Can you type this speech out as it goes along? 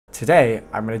Today,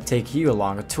 I'm going to take you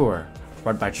along a tour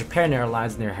run by Japan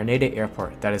Airlines near Haneda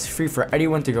Airport that is free for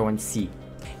anyone to go and see.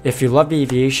 If you love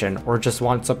aviation or just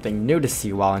want something new to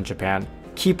see while in Japan,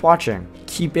 keep watching.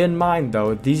 Keep in mind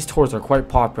though, these tours are quite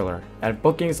popular and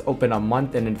bookings open a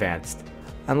month in advance.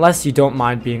 Unless you don't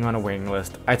mind being on a waiting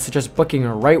list, I'd suggest booking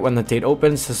right when the date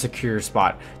opens to secure your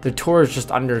spot. The tour is just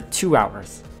under 2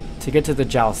 hours. To get to the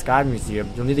JAL Sky Museum,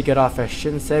 you'll need to get off at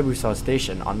Shinseibuso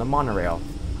Station on the monorail.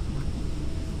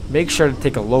 Make sure to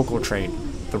take a local train.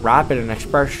 The rapid and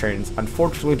express trains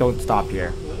unfortunately don't stop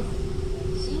here.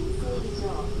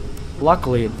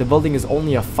 Luckily, the building is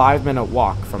only a 5-minute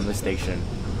walk from the station.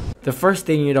 The first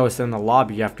thing you notice in the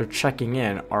lobby after checking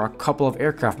in are a couple of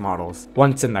aircraft models.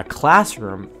 Once in the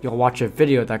classroom, you'll watch a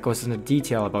video that goes into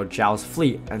detail about JAL's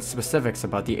fleet and specifics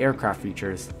about the aircraft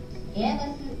features.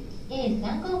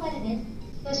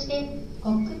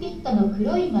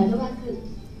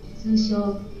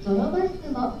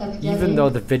 Even though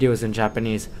the video is in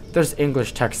Japanese, there's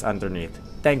English text underneath.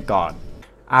 Thank God.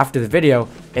 After the video,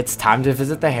 it's time to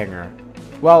visit the hangar.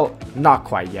 Well, not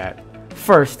quite yet.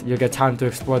 First, you'll get time to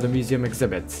explore the museum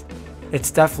exhibits. It's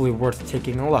definitely worth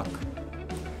taking a look.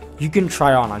 You can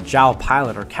try on a JAL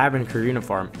pilot or cabin crew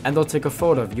uniform and they'll take a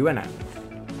photo of you in it.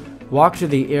 Walk through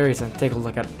the areas and take a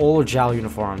look at old JAL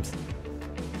uniforms.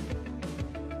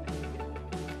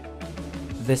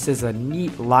 This is a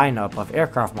neat lineup of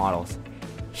aircraft models.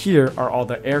 Here are all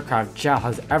the aircraft JAL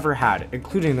has ever had,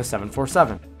 including the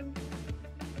 747.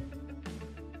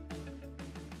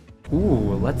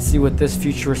 Ooh, let's see what this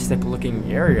futuristic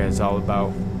looking area is all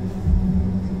about.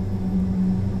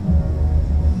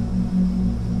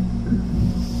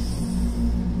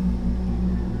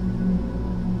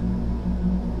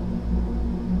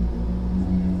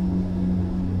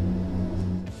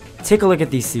 Take a look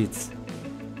at these seats.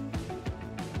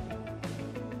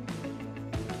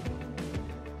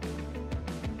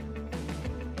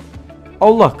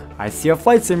 Oh look, I see a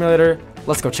flight simulator.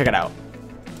 Let's go check it out.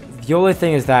 The only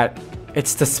thing is that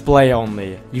it's display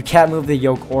only. You can't move the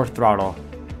yoke or throttle.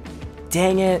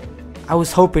 Dang it, I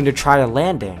was hoping to try a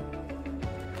landing.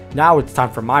 Now it's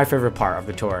time for my favorite part of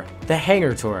the tour, the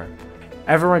hangar tour.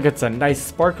 Everyone gets a nice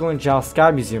sparkling JAL Sky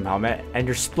Museum helmet and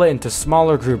you're split into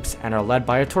smaller groups and are led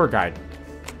by a tour guide.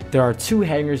 There are 2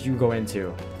 hangars you go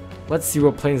into. Let's see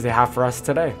what planes they have for us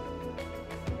today.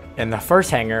 In the first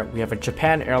hangar, we have a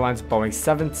Japan Airlines Boeing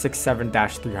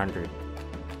 767-300.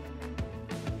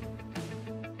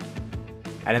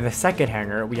 And in the second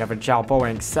hangar, we have a JAL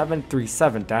Boeing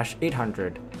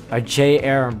 737-800, a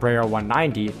JAL Embraer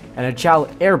 190, and a JAL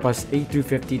Airbus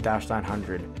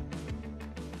A350-900.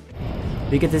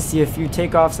 We get to see a few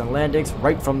takeoffs and landings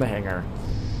right from the hangar.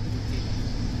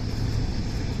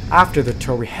 After the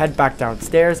tour, we head back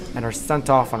downstairs and are sent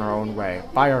off on our own way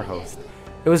by our host.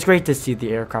 It was great to see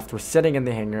the aircraft were sitting in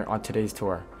the hangar on today's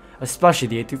tour, especially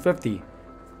the A350.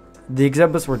 The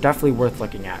exhibits were definitely worth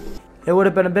looking at. It would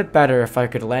have been a bit better if I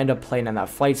could land a plane in that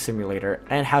flight simulator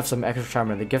and have some extra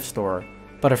time in the gift store,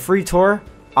 but a free tour?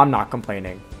 I'm not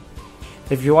complaining.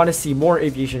 If you want to see more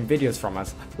aviation videos from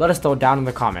us, let us know down in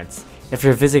the comments. If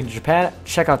you're visiting Japan,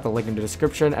 check out the link in the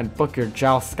description and book your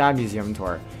JAL Sky Museum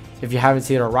tour. If you haven't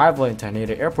seen our arrival into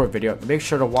Haneda Airport video, make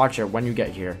sure to watch it when you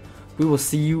get here. We will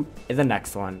see you in the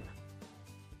next one.